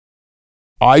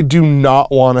I do not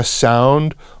want to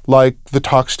sound like the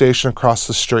talk station across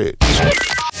the street.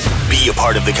 Be a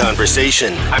part of the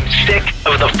conversation. I'm sick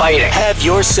of the fighting. Have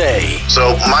your say.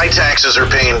 So my taxes are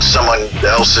paying someone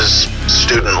else's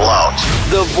student loans.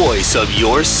 The voice of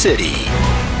your city.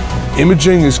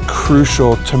 Imaging is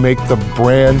crucial to make the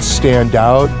brand stand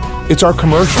out. It's our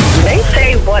commercials. They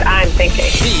say what I'm thinking.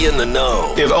 Be in the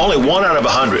know. If only 1 out of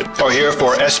 100 are here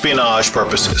for espionage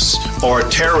purposes or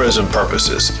terrorism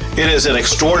purposes, it is an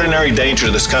extraordinary danger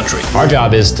to this country. Our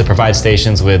job is to provide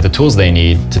stations with the tools they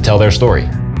need to tell their story.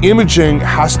 Imaging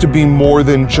has to be more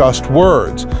than just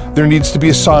words. There needs to be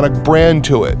a sonic brand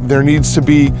to it. There needs to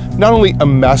be not only a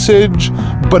message,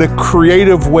 but a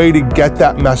creative way to get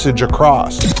that message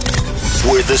across.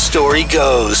 Where the story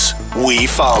goes, we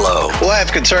follow. Well, I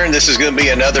have concern this is going to be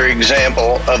another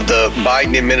example of the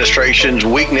Biden administration's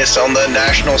weakness on the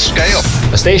national scale.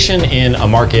 A station in a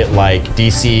market like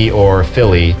DC or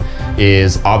Philly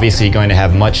is obviously going to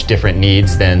have much different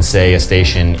needs than, say, a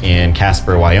station in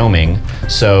Casper, Wyoming.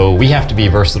 So we have to be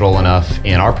versatile enough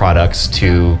in our products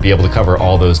to be able to cover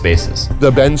all those bases.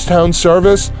 The Benztown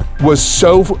service was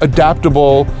so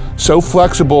adaptable, so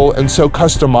flexible, and so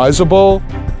customizable.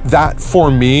 That, for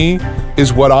me,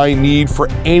 is what I need for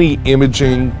any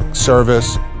imaging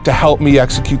service to help me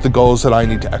execute the goals that I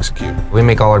need to execute. We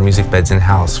make all our music beds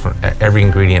in-house, from every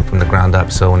ingredient from the ground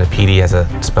up, so when a PD has a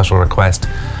special request,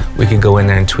 we can go in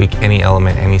there and tweak any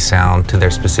element, any sound to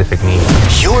their specific need.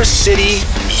 Your city,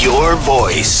 your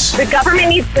voice. The government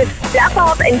needs to step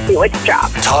up and do its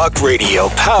job. Talk radio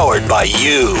powered by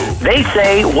you. They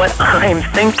say what I'm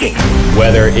thinking.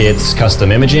 Whether it's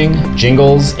custom imaging,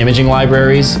 jingles, imaging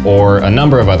libraries, or a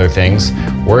number of other things,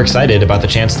 we're excited about the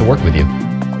chance to work with you.